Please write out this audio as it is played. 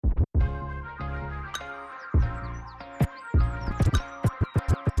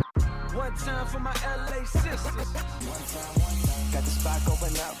time for my LA sisters. Got the spot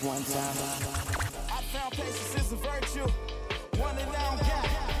open up one time. I found patience is a virtue. One and down gap.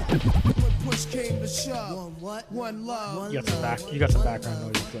 When push came to shove, one love. You got some background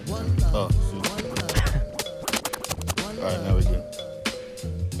noise. Oh, shoot. All right, now we good.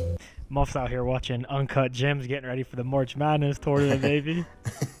 Muff's out here watching Uncut Gems, getting ready for the March Madness tournament, baby.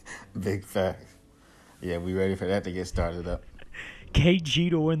 Big facts. Yeah, we ready for that to get started up. KG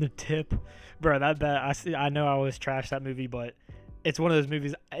to win the tip. Bro, I know I always trash that movie, but it's one of those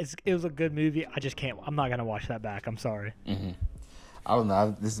movies. It was a good movie. I just can't. I'm not going to watch that back. I'm sorry. Mm-hmm. I don't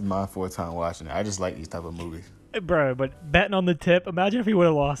know. This is my fourth time watching it. I just like these type of movies. Bro, but betting on the tip. Imagine if he would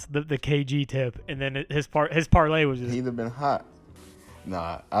have lost the KG tip, and then his parlay was just. He'd have been hot.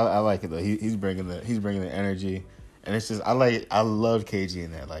 Nah, I like it though. He's bringing the energy, and it's just I love KG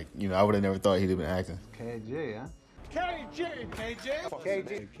in that. Like, you know, I would have never thought he'd have been acting. KG, huh?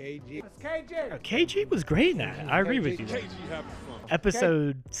 KG was great in that. I agree with you.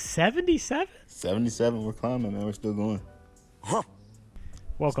 Episode 77? 77, we're climbing, man. We're still going.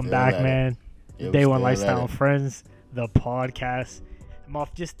 Welcome Still back, at it. man. Yeah, Day we're One still at Lifestyle it. Friends, the podcast.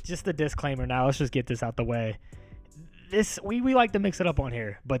 Muff, just a disclaimer now. Let's just get this out the way. We like to mix it up on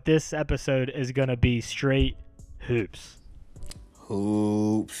here, but this episode is going to be straight hoops.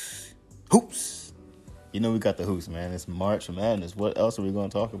 Hoops. You know we got the hoops, man. It's March Madness. What else are we going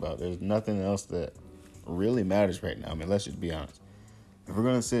to talk about? There's nothing else that really matters right now. I mean, let's just be honest. If we're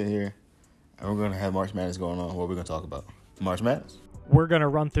going to sit here and we're going to have March Madness going on, what are we going to talk about? March Madness. We're going to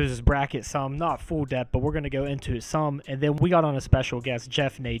run through this bracket some, not full depth, but we're going to go into it some. And then we got on a special guest,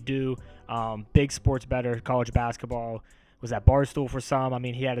 Jeff Nadeau, big sports bettor, college basketball, was at Barstool for some. I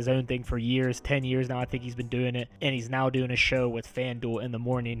mean, he had his own thing for years, 10 years now. I think he's been doing it. And he's now doing a show with FanDuel in the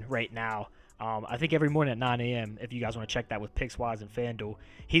morning right now. I think every morning at 9 a.m., if you guys want to check that with PicksWise and FanDuel,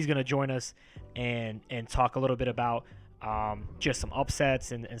 he's going to join us and talk a little bit about just some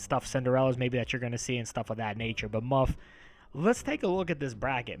upsets and stuff, Cinderellas maybe that you're going to see and stuff of that nature. But Muff, let's take a look at this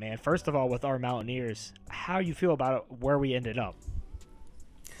bracket, man. First of all, with our Mountaineers, how you feel about it, where we ended up?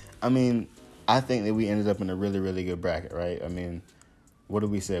 I mean, I think that we ended up in a really, really good bracket, right? I mean, what did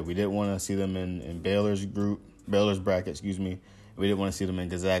we say? We didn't want to see them in Baylor's bracket, We didn't want to see them in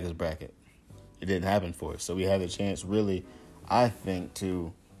Gonzaga's bracket. It didn't happen for us. So we had a chance, really, I think,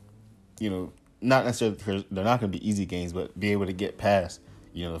 to, you know, not necessarily because they're not going to be easy games, but be able to get past,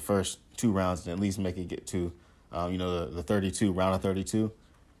 you know, the first two rounds and at least make it get to, you know, the 32, round of 32.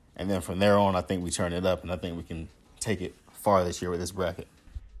 And then from there on, I think we turn it up, and I think we can take it far this year with this bracket.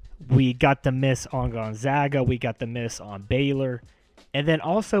 We got the miss on Gonzaga. We got the miss on Baylor. And then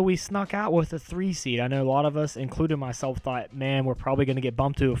also we snuck out with a 3 seed. I know a lot of us, including myself, thought, man, we're probably going to get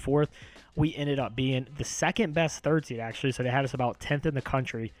bumped to a 4th. We ended up being the second best 3rd seed, actually. So they had us about 10th in the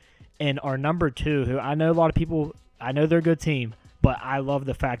country. And our number 2, who I know a lot of people, I know they're a good team, but I love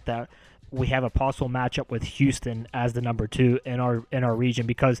the fact that we have a possible matchup with Houston as the number 2 in our region.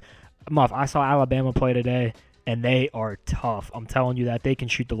 Because, Muff, I saw Alabama play today, and they are tough. I'm telling you that. They can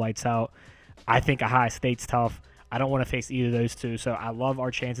shoot the lights out. I think Ohio State's tough. I don't want to face either of those two, so I love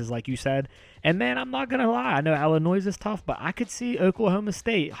our chances, like you said. And, man, I'm not going to lie. I know Illinois is tough, but I could see Oklahoma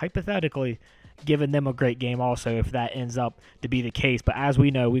State, hypothetically, giving them a great game also if that ends up to be the case. But as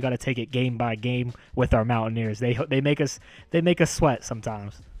we know, we got to take it game by game with our Mountaineers. They make us sweat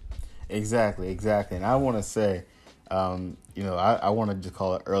sometimes. Exactly. And I want to say, you know, I want to just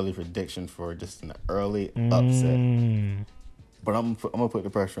call it early prediction for just an early upset. But I'm going to put the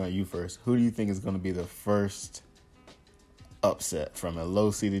pressure on you first. Who do you think is going to be the first upset from a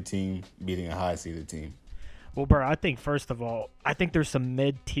low-seeded team beating a high-seeded team? Well, bro, I think, first of all, I think there's some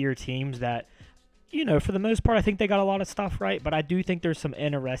mid-tier teams that, you know, for the most part, I think they got a lot of stuff right, but I do think there's some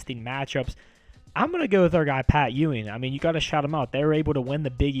interesting matchups. I'm going to go with our guy, Pat Ewing. I mean, you got to shout him out. They were able to win the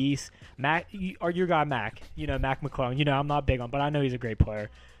Big East. Or your guy, Mac. You know, Mac McClung. You know, I'm not big on, but I know he's a great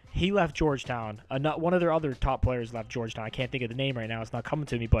player. He left Georgetown. One of their other top players left Georgetown. I can't think of the name right now. It's not coming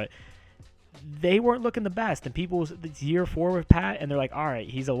to me, but they weren't looking the best. And it's year 4 with Pat, and they're like, all right,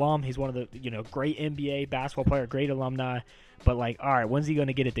 he's alum. He's one of the, you know, great NBA basketball player, great alumni. But, like, all right, when's he going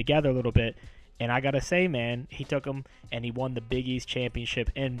to get it together a little bit? And I got to say, man, he took them and he won the Big East Championship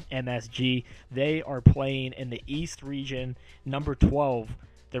in MSG. They are playing in the East region, number 12.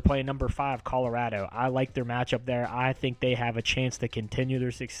 They're playing number 5, Colorado. I like their matchup there. I think they have a chance to continue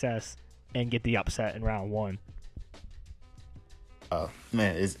their success and get the upset in round 1.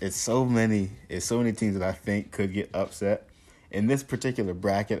 Man, it's so many teams that I think could get upset. In this particular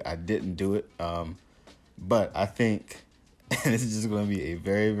bracket, I didn't do it, but I think this is just going to be a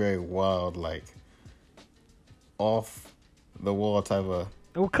very, very wild, like, off the wall type of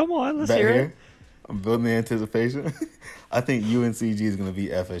Well, come on, let's Back hear here, it. I'm building the anticipation. I think UNCG is going to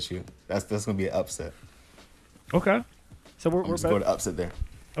beat FSU. That's going to be an upset. Okay. So we're I'm just both going to upset there.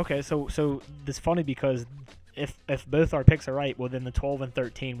 okay. So it's funny because if both our picks are right, well then the 12 and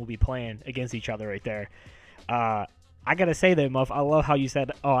 13 will be playing against each other right there. I gotta say though, Muff, I love how you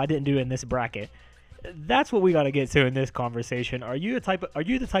said, "Oh, I didn't do it in this bracket." That's what we got to get to in this conversation. Are you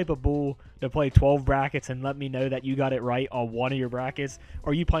the type of bull to play 12 brackets and let me know that you got it right on one of your brackets? Or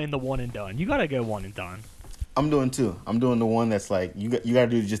are you playing the one and done? You got to go one and done. I'm doing two. I'm doing the one that's like you got to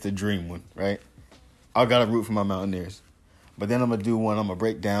do just a dream one, right? I got to root for my Mountaineers, but then I'm gonna do one. I'm gonna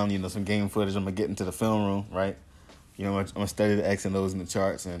break down, some game footage. I'm gonna get into the film room, right? I'm gonna study the X and O's in the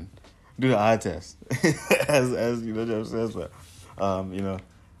charts and do the eye test, as Jeff says. But I'm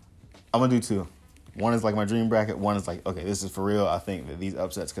gonna do two. One is like my dream bracket. One is like, okay, this is for real. I think that these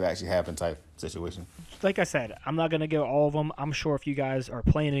upsets could actually happen type situation. Like I said, I'm not going to go all of them. I'm sure if you guys are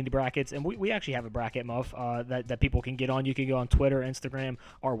playing any brackets, and we actually have a bracket, Muff, that people can get on. You can go on Twitter, Instagram,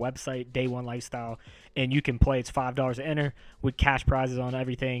 our website, Day One Lifestyle, and you can play. It's $5 to enter with cash prizes on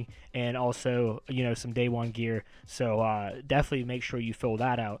everything and also, some Day One gear. So definitely make sure you fill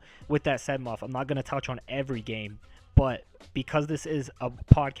that out. With that said, Muff, I'm not going to touch on every game, but because this is a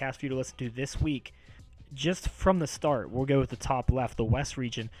podcast for you to listen to this week, just from the start, we'll go with the top left, the West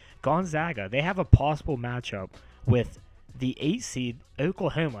region. Gonzaga, they have a possible matchup with the 8 seed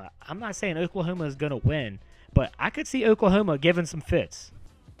Oklahoma. I'm not saying Oklahoma is going to win, but I could see Oklahoma giving some fits.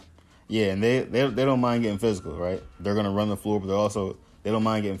 Yeah, and they don't mind getting physical, right? They're going to run the floor, but they don't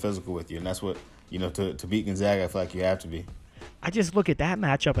mind getting physical with you, and that's what, to beat Gonzaga, I feel like you have to be. I just look at that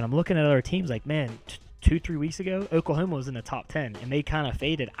matchup, and I'm looking at other teams like, man, 2-3 weeks ago, Oklahoma was in the top 10, and they kind of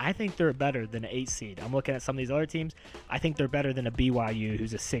faded. I think they're better than an 8 seed. I'm looking at some of these other teams. I think they're better than a BYU,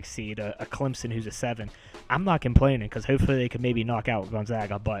 who's a 6 seed, a Clemson, who's a 7. I'm not complaining because hopefully they could maybe knock out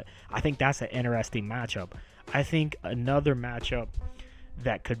Gonzaga, but I think that's an interesting matchup. I think another matchup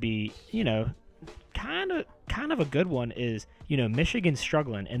that could be, kind of a good one is, Michigan's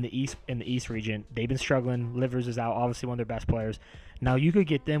struggling in the East region. They've been struggling. Livers is out, obviously one of their best players. Now you could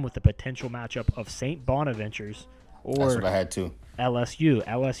get them with the potential matchup of St. Bonaventures or That's what I had too. LSU.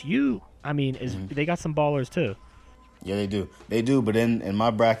 LSU, they got some ballers too. Yeah, they do. They do, but in my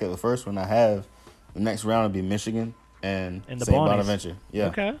bracket, the first one I have, the next round would be Michigan and the St. Bonnies. Bonaventure. Yeah.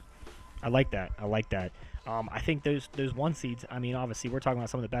 Okay. I like that. I think those 1 seeds, obviously we're talking about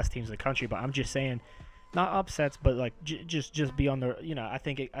some of the best teams in the country, but I'm just saying not upsets, but like just be on the, I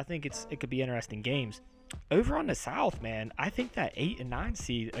think it could be interesting games. Over on the South, man, I think that 8 and 9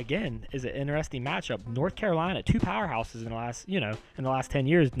 seed again is an interesting matchup. North Carolina, 2 powerhouses in the last 10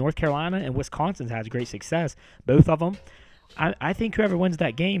 years. North Carolina and Wisconsin's had great success, both of them. I think whoever wins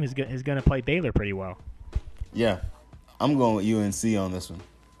that game is going to play Baylor pretty well. Yeah, I'm going with UNC on this one.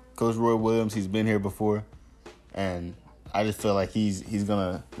 Coach Roy Williams, he's been here before, and I just feel like he's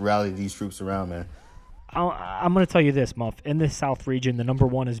going to rally these troops around, man. I'm going to tell you this, Muff. In the South region, the number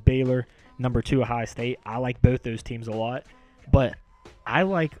 1 is Baylor. Number 2, Ohio State. I like both those teams a lot, but I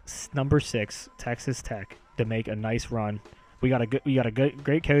like number 6, Texas Tech, to make a nice run. We got a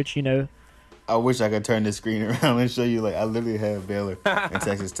great coach, I wish I could turn this screen around and show you. Like I literally have Baylor and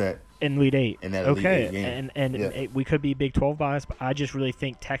Texas Tech in Elite 8. In that Elite 8 game. And we could be Big 12 bias, but I just really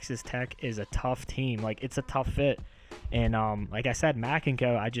think Texas Tech is a tough team. Like it's a tough fit. And like I said, Mac and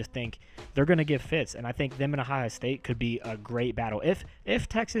Co, I just think they're going to give fits, and I think them and Ohio State could be a great battle. If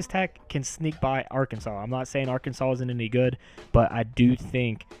Texas Tech can sneak by Arkansas, I'm not saying Arkansas isn't any good, but I do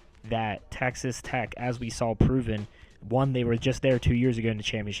think that Texas Tech, as we saw proven, one, they were just there 2 years ago in the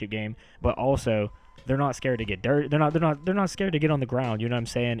championship game, but also they're not scared to get dirt. They're not scared to get on the ground. You know what I'm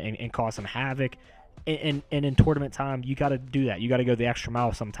saying, and cause some havoc. And in tournament time, you got to do that. You got to go the extra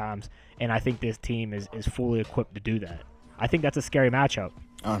mile sometimes. And I think this team is fully equipped to do that. I think that's a scary matchup.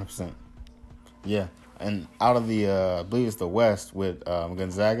 100%. Yeah. And out of the, I believe it's the West with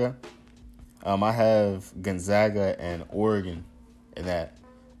Gonzaga, I have Gonzaga and Oregon in that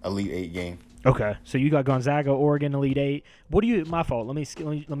Elite 8 game. Okay, so you got Gonzaga, Oregon, Elite 8. What do you? My fault. Let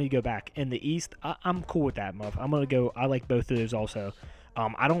me go back. In the East, I'm cool with that, Muff. I'm gonna go. I like both of those also.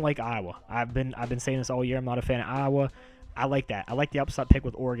 I don't like Iowa. I've been saying this all year. I'm not a fan of Iowa. I like that. I like the upside pick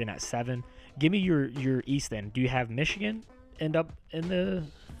with Oregon at 7. Give me your East then. Do you have Michigan end up in the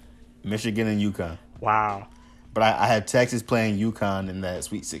Michigan and UConn? Wow. But I had Texas playing UConn in that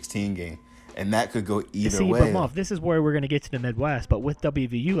Sweet 16 game, and that could go either way. But Muff, this is where we're going to get to the Midwest. But with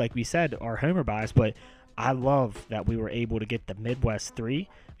WVU, like we said, our homer bias. But I love that we were able to get the Midwest 3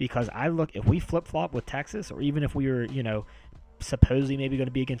 because if we flip flop with Texas, or even if we were supposedly maybe going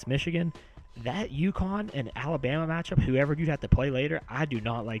to be against Michigan, that UConn and Alabama matchup, whoever you'd have to play later, I do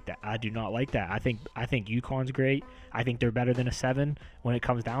not like that. I think UConn's great. I think they're better than a 7 when it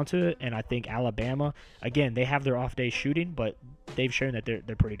comes down to it. And I think Alabama, again, they have their off day shooting, but they've shown that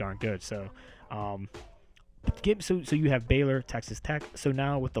they're pretty darn good. So, so you have Baylor, Texas Tech. So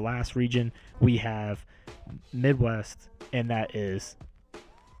now with the last region, we have Midwest, and that is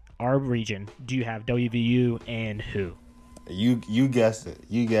our region. Do you have WVU and who? You guessed it.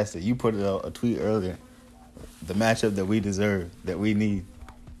 You put it a tweet earlier. The matchup that we deserve, that we need.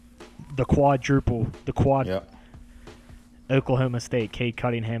 The quad. Yep. Oklahoma State, Cade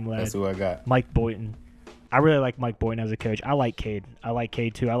Cunningham led. That's who I got. Mike Boynton. I really like Mike Boynton as a coach. I like Cade.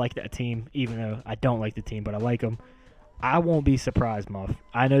 Too. I like that team, even though I don't like the team, but I like them. I won't be surprised, Muff.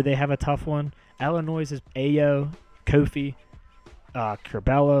 I know they have a tough one. Illinois is Ayo, Kofi,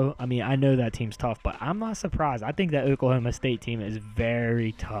 Curbelo. I mean, I know that team's tough, but I'm not surprised. I think that Oklahoma State team is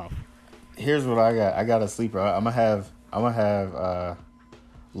very tough. Here's what I got. I got a sleeper. I'm gonna have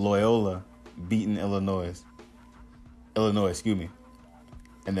Loyola beating Illinois, excuse me,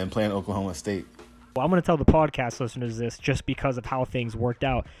 and then playing Oklahoma State. Well, I'm going to tell the podcast listeners this just because of how things worked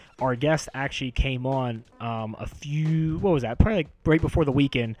out. Our guest actually came on probably like right before the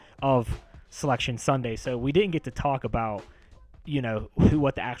weekend of Selection Sunday. So we didn't get to talk about,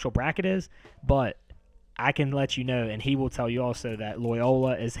 what the actual bracket is, but I can let you know, and he will tell you also that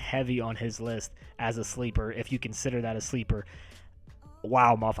Loyola is heavy on his list as a sleeper, if you consider that a sleeper.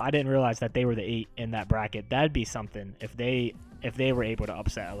 Wow, Muff, I didn't realize that they were the 8 in that bracket. That'd be something if they were able to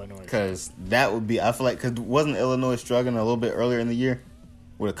upset Illinois. Because that would be, I feel like, because wasn't Illinois struggling a little bit earlier in the year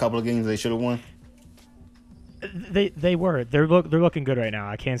with a couple of games they should have won? They were. They're looking good right now.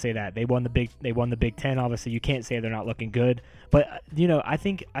 I can't say that. They won the Big Ten. Obviously, you can't say they're not looking good. But I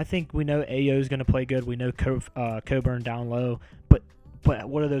think we know Ayo is going to play good. We know Coburn down low. But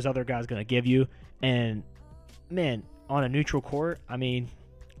what are those other guys going to give you? And man, on a neutral court, I mean,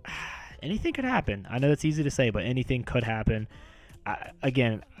 anything could happen. I know it's easy to say, but anything could happen.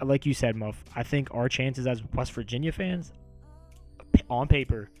 Again, like you said, Muff, I think our chances as West Virginia fans, on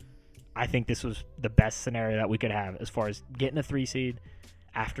paper, I think this was the best scenario that we could have as far as getting a 3 seed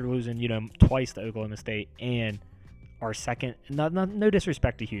after losing, twice to Oklahoma State, and our second. No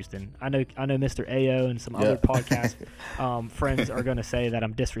disrespect to Houston. I know Mr. Ayo and some other podcast friends are going to say that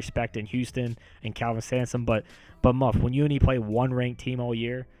I'm disrespecting Houston and Calvin Sampson, but Muff, when you only play one ranked team all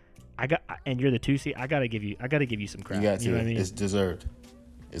year, and you're the 2 seed, I gotta give you some credit. You got to. You know what I mean? It's deserved.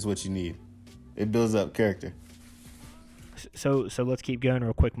 It's what you need. It builds up character. So let's keep going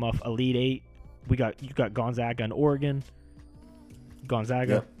real quick, Muff. Elite 8. You got Gonzaga and Oregon.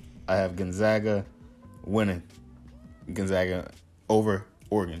 Gonzaga. Yep. I have Gonzaga winning. Gonzaga over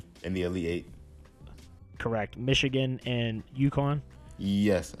Oregon in the Elite 8. Correct. Michigan and UConn.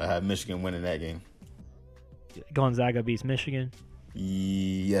 Yes, I have Michigan winning that game. Gonzaga beats Michigan.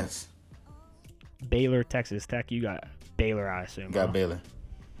 Yes. Baylor, Texas Tech. You got Baylor, I assume. Got Baylor.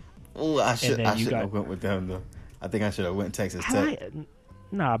 Oh, I should have went with them though. I think I should have went Texas Tech.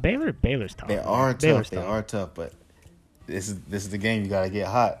 Baylor's tough. They are tough, but this is the game you got to get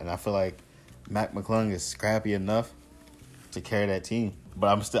hot, and I feel like Mac McClung is scrappy enough to carry that team.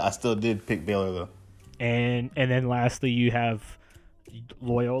 But I still did pick Baylor though. And then lastly, you have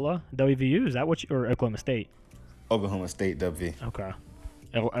Loyola, WVU. Is that or Oklahoma State? Oklahoma State, WV. Okay.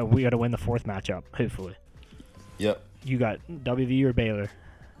 We got to win the 4th matchup, hopefully. Yep. You got WVU or Baylor?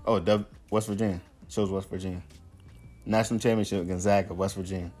 Oh, West Virginia. Chose West Virginia. National Championship, Gonzaga, West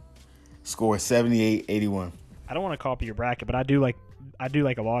Virginia. Score 78-81. I don't want to copy your bracket, but I do like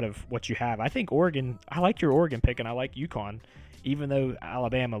a lot of what you have. I think Oregon. I like your Oregon pick, and I like UConn, even though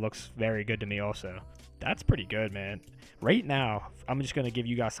Alabama looks very good to me also. That's pretty good, man. Right now, I'm just going to give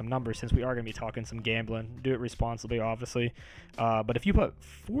you guys some numbers since we are going to be talking some gambling. Do it responsibly, obviously. But if you put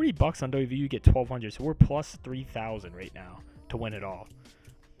 $40 on WVU, you get $1,200. So we're plus 3,000 right now to win it all.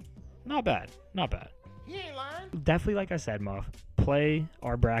 Not bad. He ain't lying. Definitely, like I said, Muff, play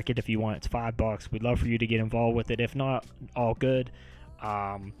our bracket if you want. It's $5. We'd love for you to get involved with it. If not, all good.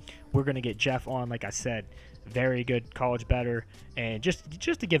 We're going to get Jeff on, like I said, very good college bettor, and just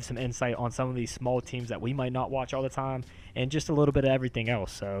to give some insight on some of these small teams that we might not watch all the time, and just a little bit of everything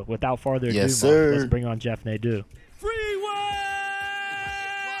else. So without further ado, yes, sir. Let's bring on Jeff Nadeau. Freeway!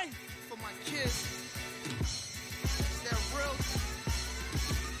 For my kids. Is that real?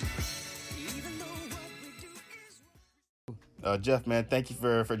 Even though what we do is Jeff, man, thank you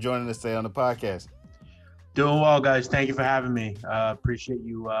for joining us today on the podcast. Doing well, guys. Thank you for having me. Appreciate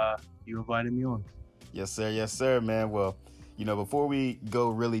you inviting me on. Yes, sir, man. Well, before we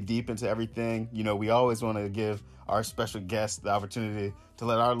go really deep into everything, we always want to give our special guest the opportunity to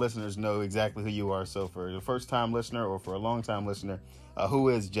let our listeners know exactly who you are. So for the first-time listener or for a long-time listener, who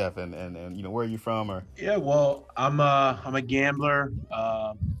is Jeff, and where are you from? Or yeah, well, I'm a gambler.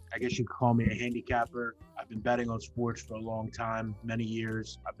 I guess you could call me a handicapper. I've been betting on sports for a long time, many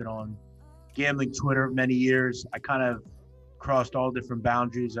years. I've been on gambling Twitter many years. I kind of crossed all different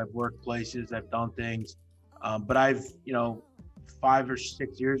boundaries. I've worked places, I've done things, but I've 5 or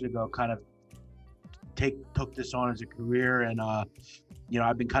 6 years ago kind of took this on as a career, and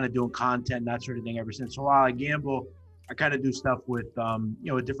I've been kind of doing content, that sort of thing ever since. So while I gamble, I kind of do stuff with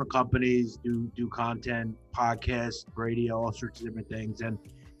with different companies, do content, podcasts, radio, all sorts of different things. And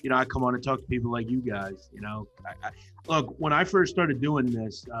I come on and talk to people like you guys. Look, when I first started doing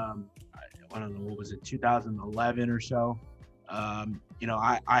this, I don't know, what was it, 2011 or so? I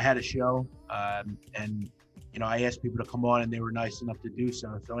had a show, and I asked people to come on, and they were nice enough to do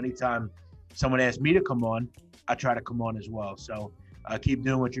so. So anytime someone asked me to come on, I try to come on as well. So keep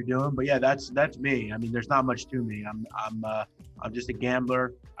doing what you're doing. But yeah, that's me. I mean, there's not much to me. I'm just a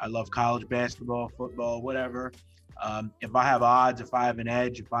gambler. I love college basketball, football, whatever. If I have odds, if I have an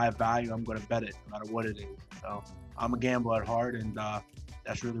edge, if I have value, I'm going to bet it, no matter what it is. So I'm a gambler at heart, and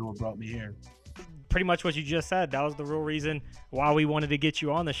that's really what brought me here. Pretty much what you just said. That was the real reason why we wanted to get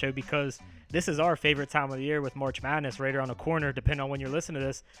you on the show, because this is our favorite time of the year with March Madness right around the corner, depending on when you're listening to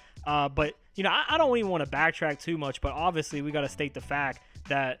this. But, I don't even want to backtrack too much, but obviously we got to state the fact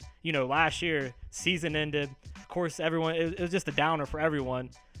that, last year, season ended. Of course, it was just a downer for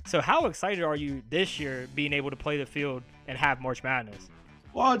everyone. So how excited are you this year being able to play the field and have March Madness?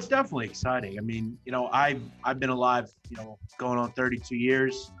 Well, it's definitely exciting. I mean, I've been alive, going on 32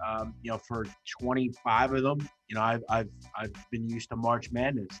 years. For 25 of them, I've been used to March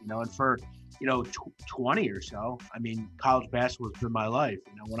Madness. And for 20 or so, I mean, college basketball has been my life.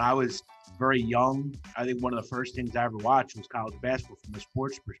 When I was very young, I think one of the first things I ever watched was college basketball from a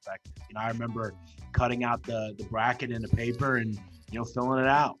sports perspective. I remember cutting out the bracket in the paper and filling it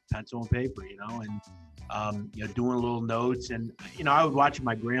out, pencil and paper. Doing little notes, and I would watch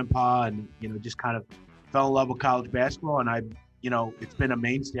my grandpa, and just kind of fell in love with college basketball, and it's been a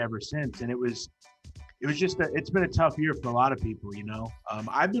mainstay ever since. And it's been a tough year for a lot of people.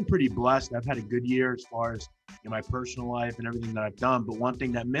 I've been pretty blessed. I've had a good year as far as my personal life and everything that I've done. But one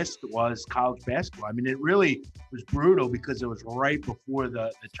thing that missed was college basketball. I mean, it really was brutal because it was right before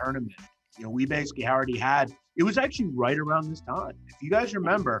the tournament. We basically already had. It was actually right around this time. If you guys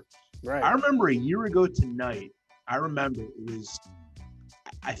remember. Right. I remember a year ago tonight. I want to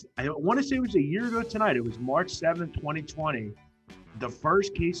say it was a year ago tonight. It was March 7th, 2020. The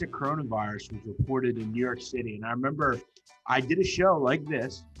first case of coronavirus was reported in New York City. And I remember I did a show like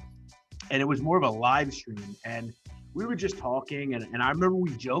this, and it was more of a live stream. And we were just talking, and I remember we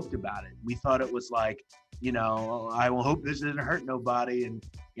joked about it. We thought it was like, I will hope this doesn't hurt nobody. And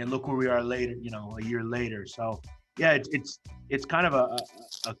look where we are later, a year later. So yeah, it's kind of a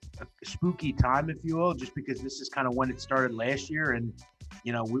spooky time, if you will, just because this is kind of when it started last year, and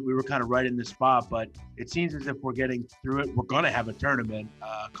we were kind of right in the spot. But it seems as if we're getting through it. We're going to have a tournament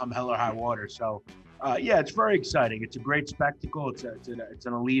come hell or high water. So yeah, it's very exciting. It's a great spectacle. It's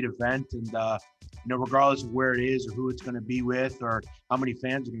an elite event, and regardless of where it is or who it's going to be with or how many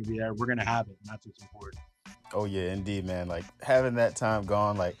fans are going to be there, we're going to have it, and that's what's important. Oh yeah, indeed, man. Like having that time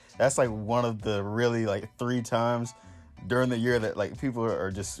gone, like that's like one of the really 3 times during the year that people are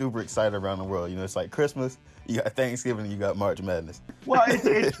just super excited around the world. It's like Christmas, you got Thanksgiving, and you got March Madness. Well,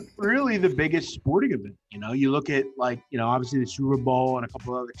 it's really the biggest sporting event. You look at obviously the Super Bowl and a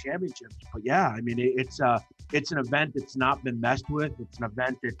couple of other championships, but yeah, I mean it's an event that's not been messed with. It's an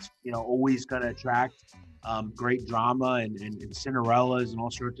event that's always going to attract great drama and Cinderellas and all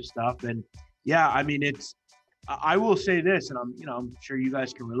sorts of stuff. And yeah, I mean I will say this, and I'm sure you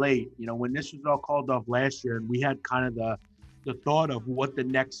guys can relate. When this was all called off last year, and we had kind of the thought of what the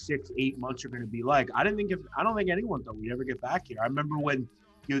next 6-8 months are going to be like. I don't think anyone thought we'd ever get back here. I remember when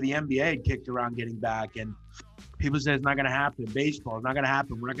the NBA had kicked around getting back, and people said it's not going to happen. Baseball is not going to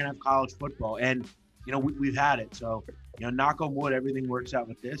happen. We're not going to have college football, and we've had it. So knock on wood, everything works out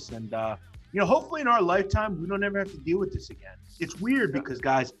with this, and hopefully in our lifetime we don't ever have to deal with this again. It's weird because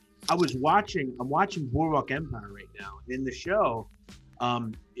guys. I'm watching Boardwalk Empire right now. In the show,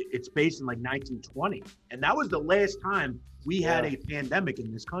 it's based in 1920. And that was the last time we had a pandemic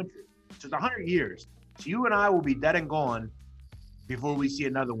in this country. So it's 100 years. So you and I will be dead and gone before we see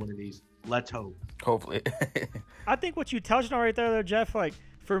another one of these. Let's hope. Hopefully. I think what you touched on right there, Jeff,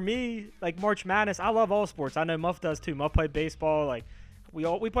 for me, March Madness, I love all sports. I know Muff does too. Muff played baseball.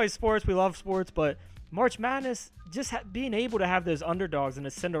 We play sports. We love sports. But March Madness, just being able to have those underdogs and the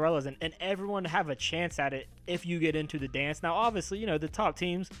Cinderellas and everyone have a chance at it if you get into the dance. Now, obviously, you know, the top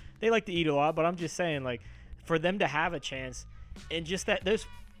teams, they like to eat a lot, but I'm just saying, like, for them to have a chance and just that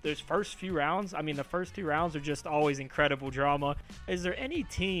those first few rounds, I mean, the first 2 rounds are just always incredible drama. Is there any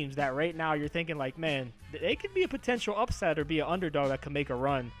teams that right now you're thinking, like, man, they could be a potential upset or be an underdog that could make a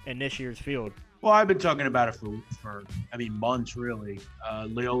run in this year's field? Well, I've been talking about it for months, really.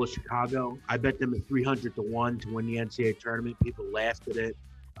 Loyola Chicago, I bet them at 300-1 to win the NCAA tournament. People laughed at it.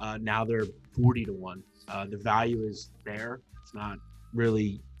 Now they're 40-1. The value is there. It's not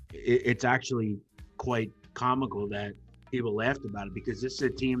really – it's actually quite comical that people laughed about it, because this is a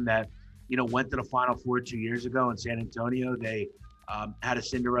team that, you know, went to the Final Four 2 years ago in San Antonio. They had a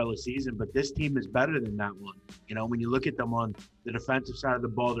Cinderella season, but this team is better than that one. You know, when you look at them on the defensive side of the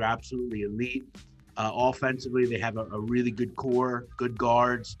ball, they're absolutely elite. Offensively, they have a really good core, good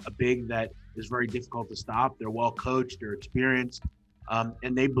guards, a big that is very difficult to stop. They're well coached, they're experienced,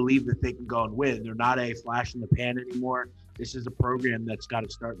 and they believe that they can go and win. They're not a flash in the pan anymore. This is a program that's got to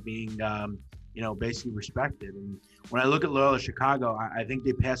start being, you know, basically respected. And when I look at Loyola Chicago, I think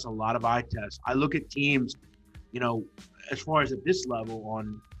they pass a lot of eye tests. I look at teams, you know, as far as at this level,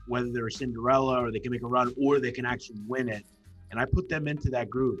 on whether they're a Cinderella or they can make a run or they can actually win it. And I put them into that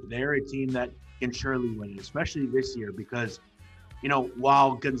group. They're a team that can surely win it, especially this year, because, you know,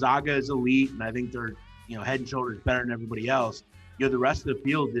 while Gonzaga is elite and I think they're, you know, head and shoulders better than everybody else, you know, the rest of the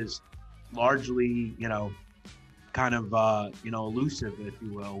field is largely, you know, kind of, you know, elusive, if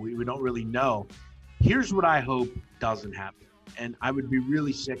you will. We don't really know. Here's what I hope doesn't happen. And I would be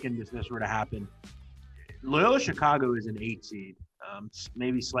really sickened if this were to happen. Loyola Chicago is an 8 seed,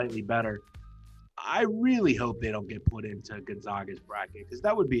 maybe slightly better. I really hope they don't get put into Gonzaga's bracket, because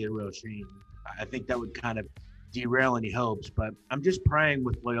that would be a real shame. I think that would kind of derail any hopes, but I'm just praying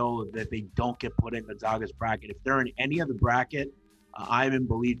with Loyola that they don't get put in Gonzaga's bracket. If they're in any other bracket, I'm in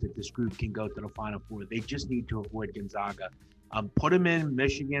belief that this group can go to the Final Four. They just need to avoid Gonzaga. Put them in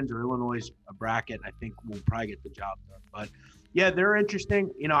Michigan's or Illinois' bracket. I think we'll probably get the job done. But yeah, they're interesting.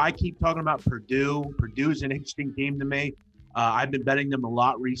 You know, I keep talking about Purdue. Purdue's an interesting team to me. I've been betting them a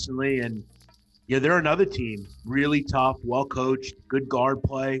lot recently, and yeah, they're another team, really tough, well coached, good guard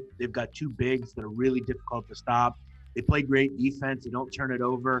play. They've got 2 bigs that are really difficult to stop. They play great defense. They don't turn it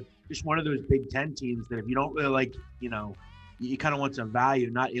over. Just one of those Big Ten teams that if you don't really like, you know, you kind of want some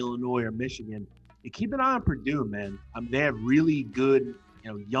value, not Illinois or Michigan. You keep an eye on Purdue, man. They have really good,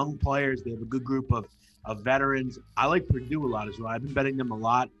 you know, young players. They have a good group of veterans. I like Purdue a lot as well. I've been betting them a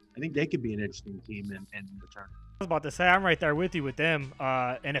lot. I think they could be an interesting team in the tournament. I was about to say, I'm right there with you with them.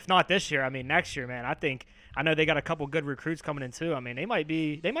 And if not this year, I mean, next year, man, I know they got a couple good recruits coming in too. I mean, they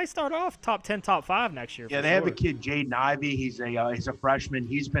might start off top 10, top 5 next year. Yeah, they have a kid, Jaden Ivey. He's a freshman.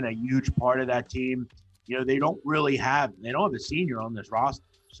 He's been a huge part of that team. You know, they don't have a senior on this roster.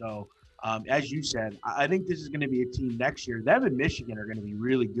 So, as you said, I think this is going to be a team next year. Them and Michigan are going to be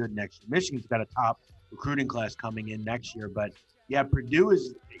really good next year. Michigan's got a top recruiting class coming in next year. But, yeah, Purdue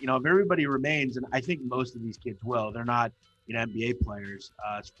is, you know, if everybody remains, and I think most of these kids will, they're not, you know, NBA players,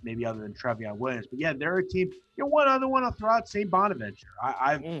 maybe other than Trevion Williams. But, yeah, they're a team. You know, one other one I'll throw out, St. Bonaventure.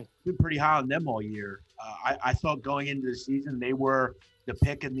 I've been pretty high on them all year. I thought going into the season they were the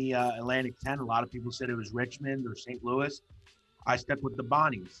pick in the Atlantic 10. A lot of people said it was Richmond or St. Louis. I stuck with the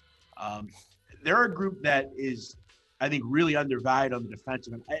Bonnies. They're a group that is, I think, really undervalued on the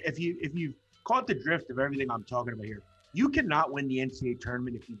defensive end. If you caught the drift of everything I'm talking about here, you cannot win the NCAA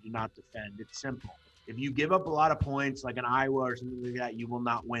tournament if you do not defend. It's simple. If you give up a lot of points, like an Iowa or something like that, you will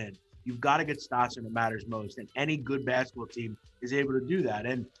not win. You've got to get stats when it matters most, and any good basketball team is able to do that.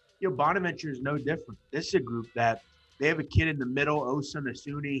 And, you know, Bonaventure is no different. This is a group that they have a kid in the middle, Osun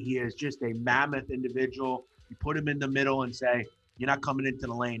Asuni. He is just a mammoth individual. You put him in the middle and say, you're not coming into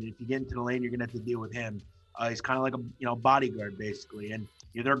the lane. And if you get into the lane, you're going to have to deal with him. He's kind of like a bodyguard, basically. And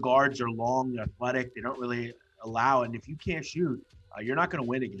you know, their guards are long, they're athletic. They don't really allow it. And if you can't shoot, you're not going to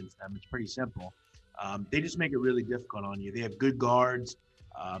win against them. It's pretty simple. They just make it really difficult on you. They have good guards.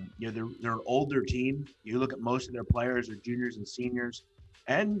 You know, they're an older team. You look at most of their players are juniors and seniors.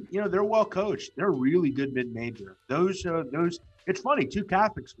 And, you know, they're well coached. They're really good mid-major. Those, it's funny, 2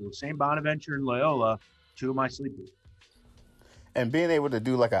 Catholic schools, St. Bonaventure and Loyola, 2 of my sleepers. And being able to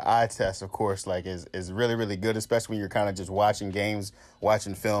do like an eye test, of course, like is really, really good, especially when you're kind of just watching games,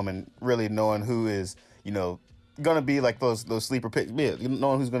 watching film, and really knowing who is, you know, going to be like those sleeper picks,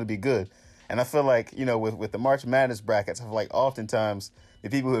 knowing who's going to be good. And I feel like, you know, with the March Madness brackets, I feel like oftentimes the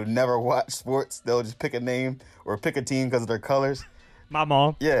people who have never watched sports, they'll just pick a name or pick a team because of their colors. My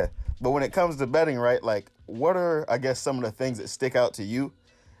mom. Yeah. But when it comes to betting, right, like what are, I guess, some of the things that stick out to you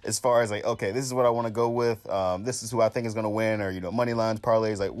as far as like, okay, this is what I want to go with. This is who I think is going to win, or money lines,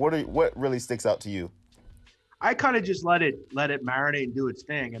 parlays. Like, what really sticks out to you? I kind of just let it marinate and do its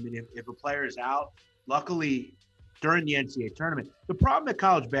thing. I mean, if a player is out, luckily during the NCAA tournament, the problem that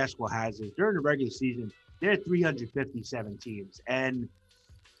college basketball has is during the regular season, there are 357 teams, and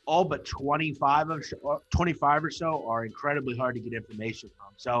all but 25 or so are incredibly hard to get information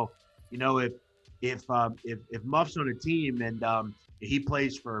from. So, if Muff's on a team and he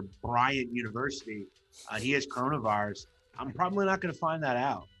plays for Bryant University, he has coronavirus, I'm probably not going to find that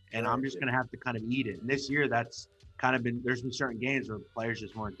out. And I'm just going to have to kind of eat it. And this year, that's kind of there's been certain games where players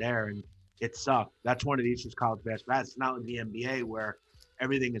just weren't there, and it sucked. That's one of the issues with college basketball. It's not like the NBA where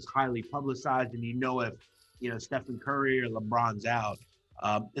everything is highly publicized and if Stephen Curry or LeBron's out.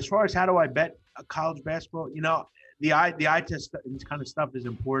 As far as how do I bet college basketball, the eye test kind of stuff is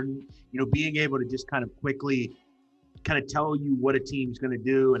important. Being able to just kind of quickly kind of tell you what a team's going to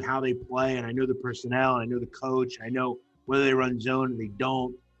do and how they play. And I know the personnel, and I know the coach. I know whether they run zone or they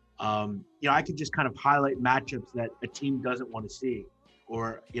don't. I can just kind of highlight matchups that a team doesn't want to see,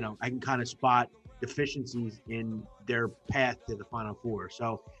 or, I can kind of spot deficiencies in their path to the Final Four.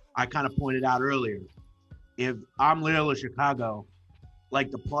 So I kind of pointed out earlier, if I'm Loyola Chicago, like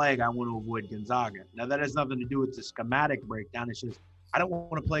the plague, I want to avoid Gonzaga. Now, that has nothing to do with the schematic breakdown. It's just I don't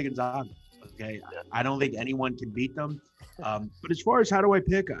want to play Gonzaga. Okay, I don't think anyone can beat them. But as far as how do I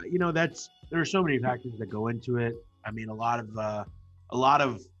pick, there are so many factors that go into it. I mean, a lot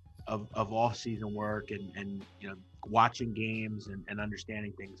of off-season work and watching games and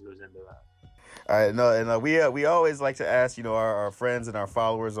understanding things goes into that. All right, and we always like to ask our friends and our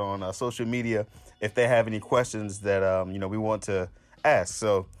followers on social media if they have any questions that we want to ask.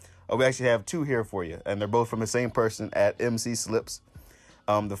 So we actually have two here for you, and they're both from the same person at MC Slips.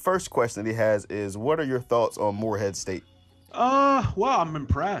 The first question that he has is, what are your thoughts on Morehead State? Well, I'm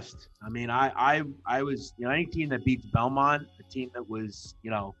impressed. I mean, I was, any team that beats Belmont, a team that was,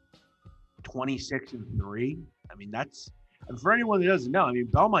 26-3. I mean, and for anyone that doesn't know, I mean,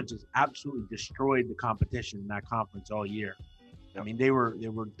 Belmont just absolutely destroyed the competition in that conference all year. I mean, they were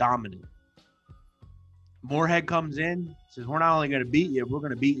dominant. Morehead comes in, says, we're not only going to beat you, we're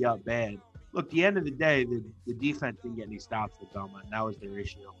going to beat you up bad. Look, at the end of the day, the defense didn't get any stops with Belmont. And that was their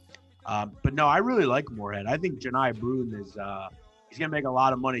issue. But no, I really like Morehead. I think Janai Broom is he's going to make a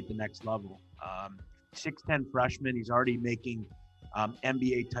lot of money at the next level. 6'10" freshman. He's already making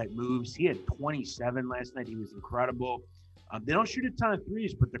NBA-type moves. He had 27 last night. He was incredible. They don't shoot a ton of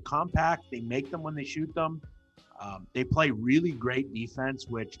threes, but they're compact. They make them when they shoot them. They play really great defense,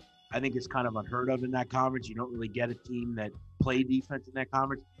 which I think is kind of unheard of in that conference. You don't really get a team that play defense in that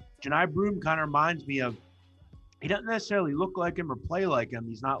conference. Janai Broom kind of reminds me of, he doesn't necessarily look like him or play like him.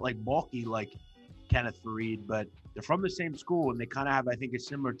 He's not like bulky like Kenneth Faried, but they're from the same school, and they kind of have, I think, a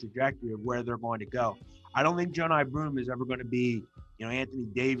similar trajectory of where they're going to go. I don't think Janai Broom is ever going to be, Anthony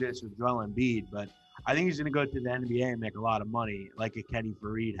Davis or Joel Embiid, but I think he's going to go to the NBA and make a lot of money like a Kenny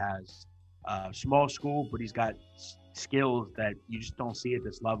Faried has. Small school, but he's got skills that you just don't see at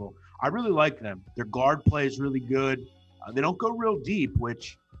this level. I really like them. Their guard play is really good. They don't go real deep,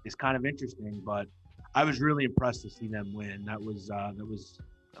 which is kind of interesting, but I was really impressed to see them win. That was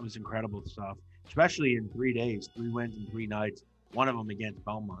incredible stuff, especially in 3 days, 3 wins in 3 nights, one of them against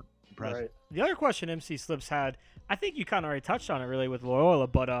Belmont. Impressive. Right. The other question MC Slips had, I think you kind of already touched on it really with Loyola,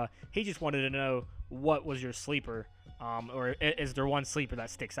 but he just wanted to know what was your sleeper, or is there one sleeper that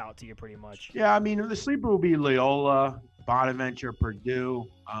sticks out to you pretty much? Yeah, I mean, the sleeper will be Loyola, Bonaventure, Purdue.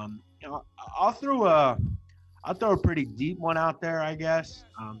 I'll throw a pretty deep one out there, I guess.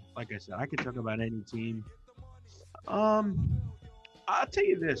 Like I said, I could talk about any team. I'll tell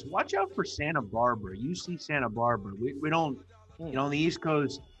you this: watch out for Santa Barbara. UC Santa Barbara. We don't, on the East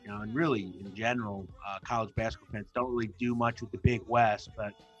Coast, and really in general, college basketball fans don't really do much with the Big West.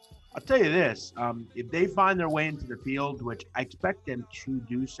 But I'll tell you this: if they find their way into the field, which I expect them to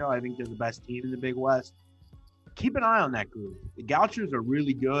do so, I think they're the best team in the Big West. Keep an eye on that group. The Gauchos are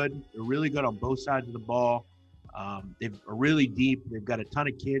really good. They're really good on both sides of the ball. They're really deep. They've got a ton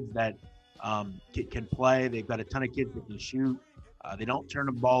of kids that can play. They've got a ton of kids that can shoot. They don't turn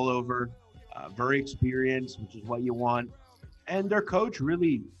the ball over. Very experienced, which is what you want. And their coach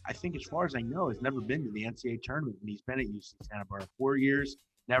really, I think as far as I know, has never been to the NCAA tournament. And he's been at UC Santa Barbara 4 years,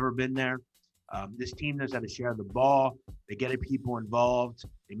 never been there. This team knows how to share the ball. They get people involved.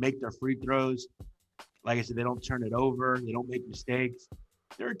 They make their free throws. Like I said, they don't turn it over. They don't make mistakes.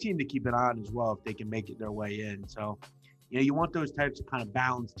 They're a team to keep an eye on as well if they can make it their way in. So, you want those types of kind of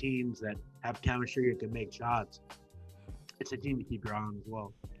balanced teams that have chemistry and can make shots. It's a team to keep your eye on as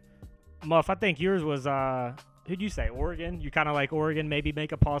well. Muff, I think yours was who'd you say? Oregon? You kind of like Oregon? Maybe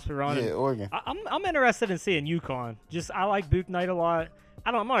make a pause for run. Yeah, Oregon. I'm interested in seeing UConn. I like Bouknight a lot.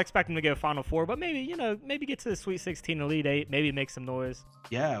 I'm not expecting to go Final Four, but maybe maybe get to the Sweet 16, Elite 8, maybe make some noise.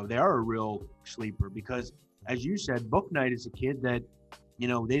 Yeah, they are a real sleeper because, as you said, Bouknight is a kid that, they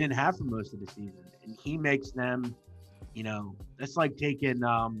didn't have for most of the season, and he makes them, that's like taking,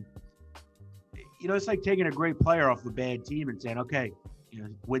 it's like taking a great player off a bad team and saying, okay,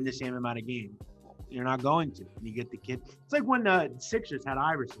 win the same amount of games. You're not going to. And you get the kid. It's like when the Sixers had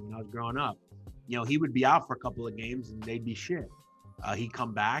Iverson when I was growing up. He would be out for a couple of games and they'd be shit. He'd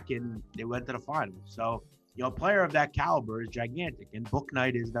come back and they went to the finals. So, a player of that caliber is gigantic. And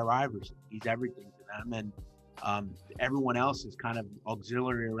Bouknight is their Iverson. He's everything to them. And everyone else is kind of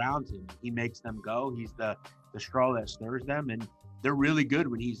auxiliary around him. He makes them go. He's the straw that stirs them. And they're really good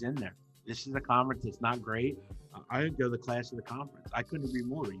when he's in there. This is a conference that's not great. I think they're the class of the conference. I couldn't agree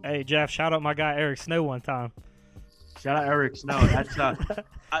more. Hey, Jeff, shout out my guy Eric Snow one time. Shout out Eric Snow. That's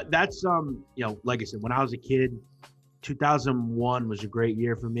like I said, when I was a kid, 2001 was a great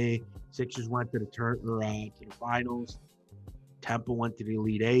year for me. Sixers went to the finals. Temple went to the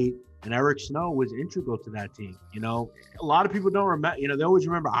Elite 8, and Eric Snow was integral to that team. A lot of people don't remember. They always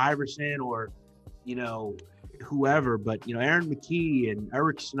remember Iverson or, whoever, but Aaron McKee and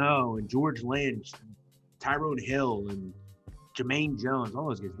Eric Snow and George Lynch, and Tyrone Hill and Jermaine Jones,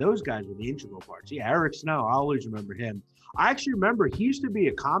 all those guys were the integral parts. Yeah, Eric Snow, I always remember him. I actually remember he used to be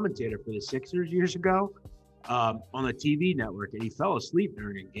a commentator for the Sixers years ago on the TV network, and he fell asleep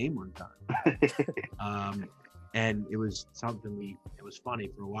during a game one time. And it was something it was funny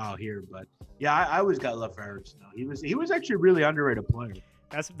for a while here, but yeah, I always got love for Eric Snow. He was actually a really underrated player.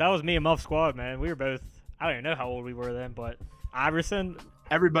 That was me and Muff Squad, man. We were both, I don't even know how old we were then, but Iverson.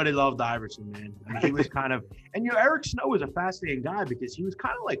 Everybody loved Iverson, man. I mean, he was kind of, and Eric Snow was a fascinating guy because he was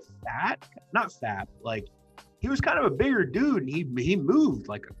kind of like not fat, like he was kind of a bigger dude, and he moved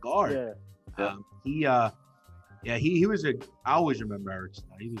like a guard. Yeah. He was I always remember Eric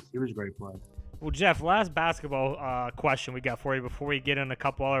Snow. He was a great player. Well, Jeff, last basketball question we got for you before we get in a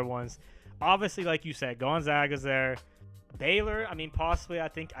couple other ones. Obviously, like you said, Gonzaga's there. Baylor, I mean, possibly. I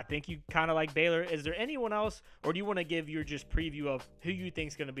think you kind of like Baylor. Is there anyone else, or do you want to give your just preview of who you think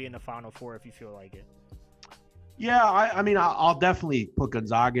is going to be in the Final Four if you feel like it? Yeah, I mean, I'll definitely put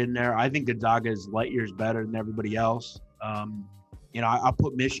Gonzaga in there. I think Gonzaga is light years better than everybody else. I'll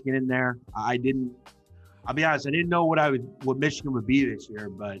put Michigan in there. I'll be honest, I didn't know what Michigan would be this year,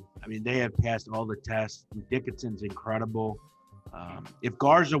 but I mean, they have passed all the tests. Dickinson's incredible. If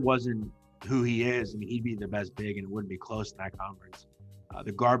Garza wasn't who he is, I mean, he'd be the best big, and it wouldn't be close to that conference.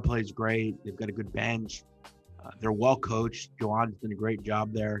 The guard plays great. They've got a good bench. They're well coached. Joanne's done a great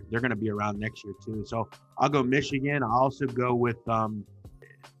job there. They're going to be around next year too. So I'll go Michigan. I'll also go with I'm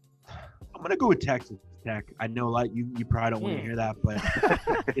going to go with Texas Tech. I know you probably don't want to hear that, but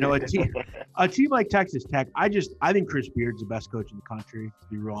a team like Texas Tech, I think Chris Beard's the best coach in the country, to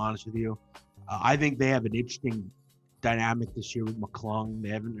be real honest with you. I think they have an interesting dynamic this year with McClung. They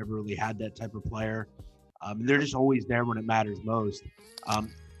haven't ever really had that type of player. They're just always there when it matters most.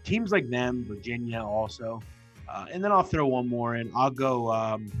 Teams like them, Virginia also. And then I'll throw one more in. I'll go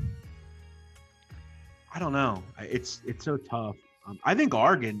I don't know. It's so tough. I think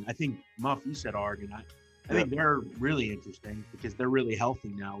Oregon. I think, Muff, you said Oregon. I think they're really interesting because they're really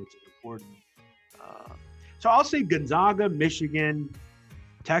healthy now, which is important. So I'll say Gonzaga, Michigan,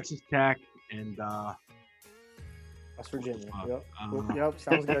 Texas Tech, and West Virginia. Yep,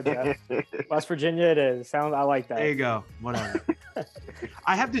 sounds good, Jeff. West Virginia it is. I like that. There you go. Whatever.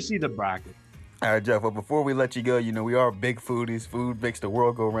 I have to see the bracket. All right, Jeff. Well, before we let you go, we are big foodies. Food makes the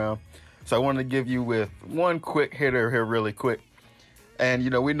world go round. So I wanted to give you with one quick hitter here really quick. And,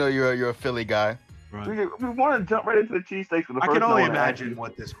 we know you're a Philly guy. Right. We want to jump right into the cheesesteaks for the first one. I can only imagine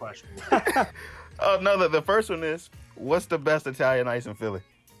what this question is. No, the first one is, what's the best Italian ice in Philly?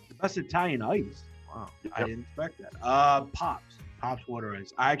 The best Italian ice? Wow, yep. I didn't expect that. Pops water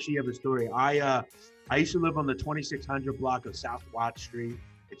ice. I actually have a story. I used to live on the 2600 block of South Watts Street.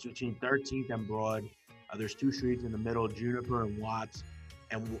 It's between 13th and Broad. There's two streets in the middle, Juniper and Watts.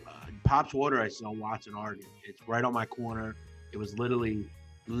 And Pops water ice is on Watts and Oregon. It's right on my corner. It was literally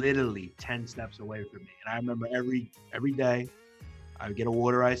 10 steps away from me. And I remember every day I would get a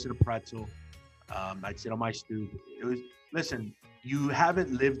water ice and a pretzel. I'd sit on my stoop. Listen, you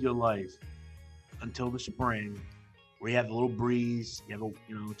haven't lived your life until the spring where you have a little breeze, you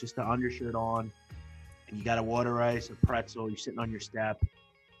have just the undershirt on, and you got a water ice, a pretzel, you're sitting on your step,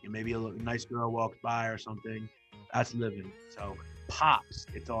 and maybe a nice girl walks by or something. That's living. So Pops,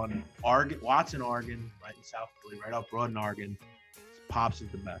 it's on Oregon, Watson, Oregon, right in South Philly, right up Broad in Oregon. Pops is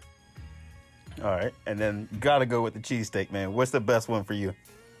the best. All right, and then gotta go with the cheesesteak, man. What's the best one for you?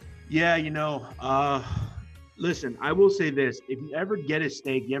 Yeah, listen, I will say this. If you ever get a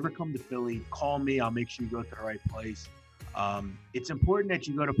steak, you ever come to Philly, call me. I'll make sure you go to the right place. It's important that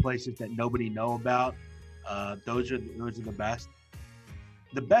you go to places that nobody know about. Those are the best.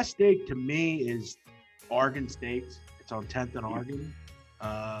 The best steak to me is Argan Steaks. It's on 10th and Argan.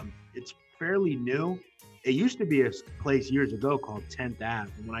 It's fairly new. It used to be a place years ago called 10th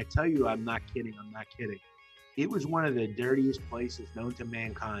Ave. And when I tell you I'm not kidding, I'm not kidding. It was one of the dirtiest places known to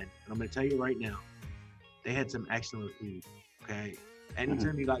mankind. And I'm going to tell you right now, they had some excellent food, okay?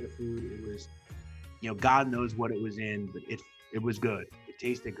 Anytime you got the food, it was, God knows what it was in, but it was good. It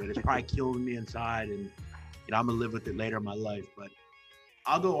tasted good. It's probably killing me inside, and I'm going to live with it later in my life. But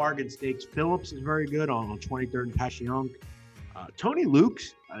I'll go Argan Steaks. Phillips is very good on 23rd and Passyunk. Tony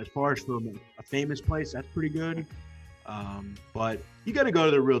Luke's, as far as from a famous place, that's pretty good. But you got to go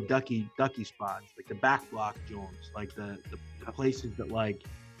to the real ducky spots, like the back block joints, like the places that like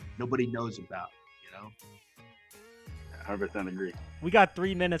nobody knows about, 100% agree. We got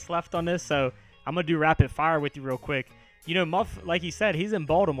 3 minutes left on this, so I'm going to do rapid fire with you real quick. Muff, like he said, he's in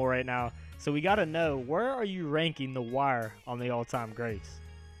Baltimore right now, so we got to know, where are you ranking The Wire on the all-time greats?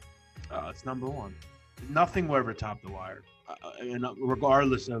 It's number one. Nothing will ever top The Wire, and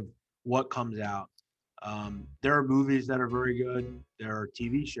regardless of what comes out. There are movies that are very good. There are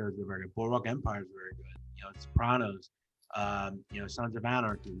TV shows that are very good. Boardwalk Empire is very good. Sopranos, Sons of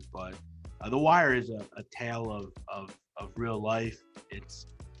Anarchy. But The Wire is a tale of real life.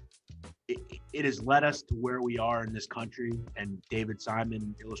 It has led us to where we are in this country, and David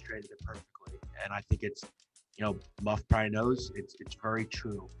Simon illustrated it perfectly. And I think it's, Muff probably knows, it's very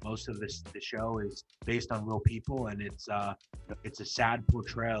true. Most of the show is based on real people, and it's a sad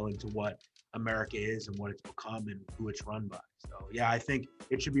portrayal into what America is and what it's become and who it's run by. So yeah, I think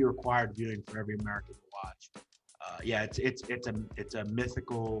it should be required viewing for every American to watch. It's a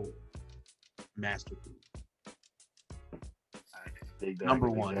mythical masterpiece. Number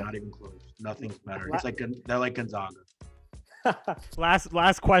one, not even close. Nothing's better. It's like they're like Gonzaga.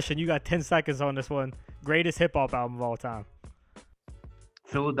 Last question. You got 10 seconds on this one. Greatest hip hop album of all time.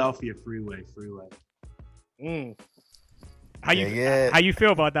 Philadelphia Freeway. How you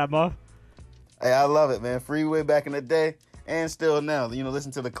feel about that, Muff? Hey, I love it, man. Freeway back in the day and still now.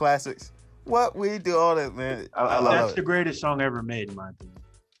 Listen to the classics. What we do, all that, man. I love That's it. the greatest song ever made, in my opinion.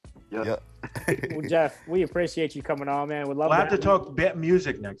 Yep. Well, Jeff, we appreciate you coming on, man. We'd love We'll have to talk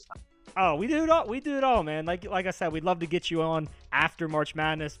music next time. Oh, we do it all. We do it all, man. Like I said, we'd love to get you on after March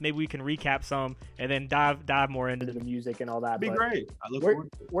Madness. Maybe we can recap some and then dive more into the music and all that. That'd be great. I look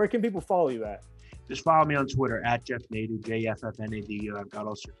forward to it. Where can people follow you at? Just follow me on Twitter at Jeff Nadu, JFFNADU. I've got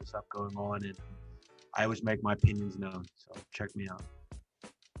all sorts of stuff going on, and I always make my opinions known. So check me out.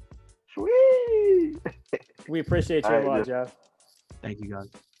 Sweet. We appreciate you a lot, Jeff. Thank you, guys.